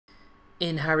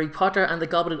In Harry Potter and the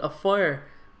Goblet of Fire,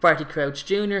 Barty Crouch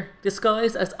Junior,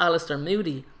 disguised as Alastor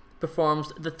Moody,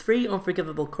 performs the 3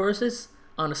 Unforgivable Curses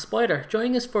on a spider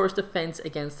during his first offence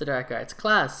against the Dark Arts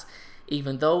class,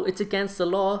 even though it's against the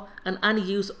law and any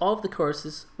use of the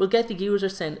curses will get the user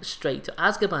sent straight to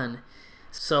Azkaban.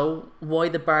 So why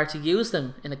did Barty use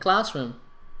them in a classroom?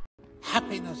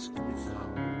 Happiness can be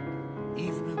found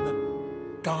even in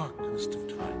the darkest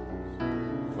of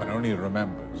times. One only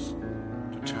remembers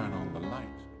to turn on the light.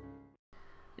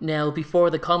 Now, before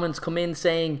the comments come in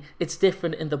saying it's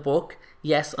different in the book,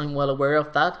 yes, I'm well aware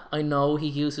of that. I know he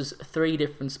uses 3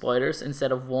 different spiders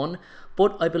instead of 1,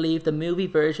 but I believe the movie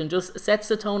version just sets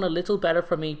the tone a little better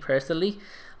for me personally.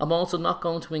 I'm also not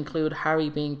going to include Harry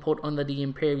being put under the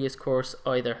Imperius curse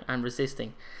either and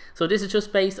resisting. So this is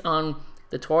just based on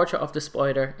the torture of the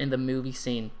spider in the movie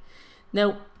scene.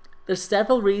 Now, there's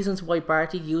several reasons why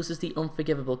Barty uses the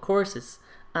Unforgivable Curses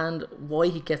and why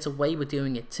he gets away with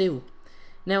doing it too.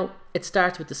 Now, it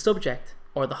starts with the subject,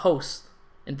 or the host,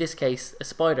 in this case a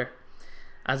spider,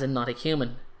 as in not a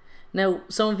human. Now,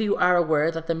 some of you are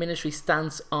aware that the ministry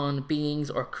stance on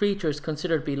beings or creatures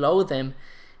considered below them,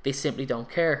 they simply don't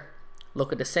care.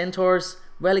 Look at the centaurs,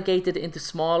 relegated into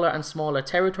smaller and smaller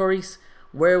territories,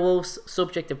 werewolves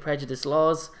subject to prejudice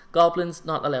laws, goblins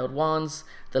not allowed wands,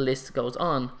 the list goes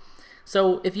on.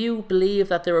 So if you believe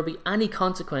that there will be any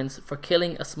consequence for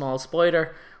killing a small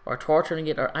spider or torturing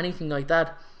it or anything like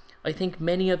that, I think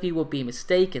many of you will be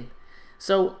mistaken.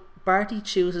 So Barty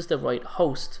chooses the right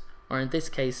host, or in this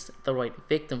case the right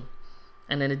victim.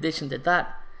 And in addition to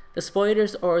that, the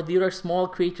spiders or the other small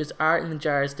creatures are in the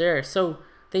jars there, so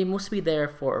they must be there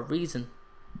for a reason.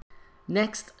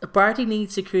 Next, Barty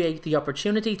needs to create the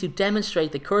opportunity to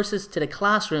demonstrate the curses to the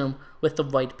classroom with the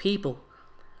right people.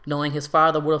 Knowing his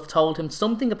father would have told him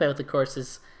something about the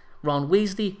curses, Ron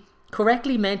Weasley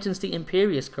correctly mentions the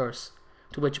Imperius curse,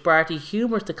 to which Barty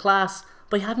humours the class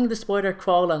by having the spider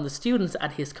crawl on the students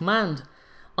at his command,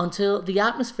 until the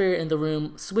atmosphere in the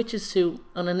room switches to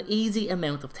an uneasy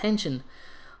amount of tension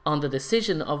on the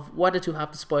decision of whether to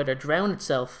have the spider drown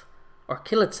itself or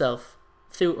kill itself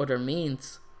through other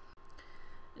means.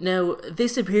 Now,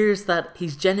 this appears that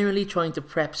he's genuinely trying to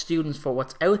prep students for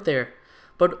what's out there,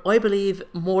 but I believe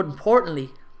more importantly,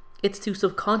 it's to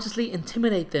subconsciously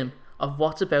intimidate them of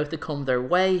what's about to come their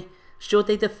way should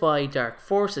they defy dark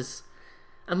forces.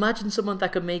 Imagine someone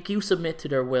that could make you submit to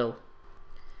their will.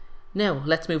 Now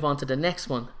let's move on to the next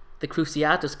one, the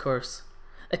Cruciatus curse.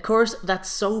 A curse that's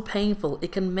so painful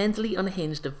it can mentally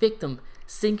unhinge the victim,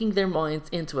 sinking their minds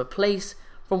into a place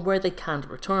from where they can't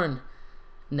return.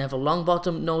 Neville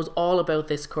Longbottom knows all about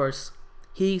this curse.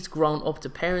 He's grown up to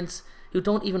parents who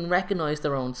don't even recognise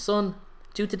their own son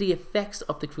due to the effects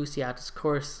of the Cruciatus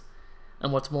curse.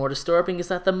 And what's more disturbing is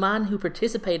that the man who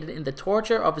participated in the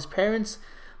torture of his parents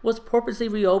was purposely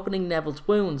reopening Neville's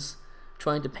wounds,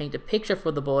 trying to paint a picture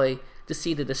for the boy to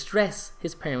see the distress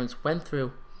his parents went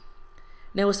through.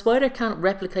 Now, a spider can't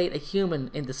replicate a human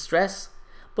in distress,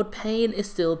 but pain is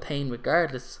still pain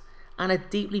regardless, and it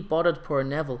deeply bothered poor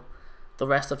Neville. The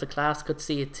rest of the class could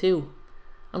see it too.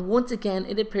 And once again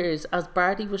it appears as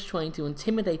Barty was trying to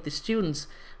intimidate the students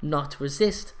not to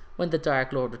resist when the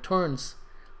Dark Lord returns,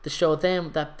 to show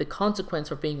them that the consequence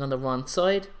for being on the wrong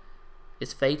side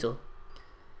is fatal.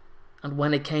 And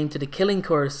when it came to the killing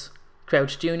curse,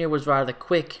 Crouch Junior was rather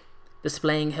quick,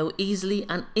 displaying how easily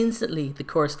and instantly the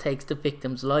curse takes the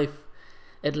victim's life.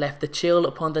 It left a chill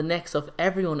upon the necks of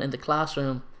everyone in the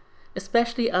classroom,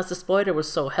 especially as the spider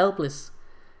was so helpless,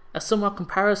 a somewhat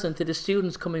comparison to the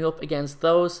students coming up against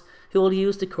those who will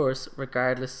use the curse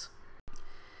regardless.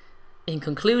 In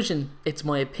conclusion, it's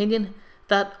my opinion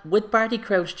that with Barty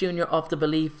Crouch Junior of the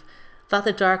belief that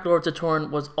the Dark Lord's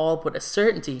return was all but a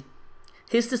certainty,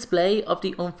 his display of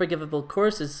the Unforgivable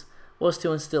Curses was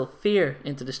to instill fear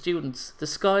into the students,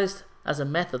 disguised as a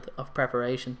method of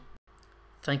preparation.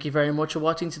 Thank you very much for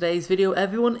watching today's video,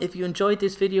 everyone. If you enjoyed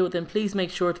this video, then please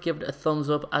make sure to give it a thumbs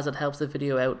up, as it helps the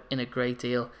video out in a great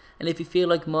deal. And if you feel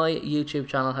like my YouTube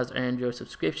channel has earned your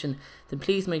subscription, then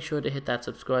please make sure to hit that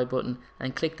subscribe button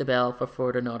and click the bell for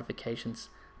further notifications.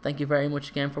 Thank you very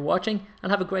much again for watching,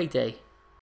 and have a great day.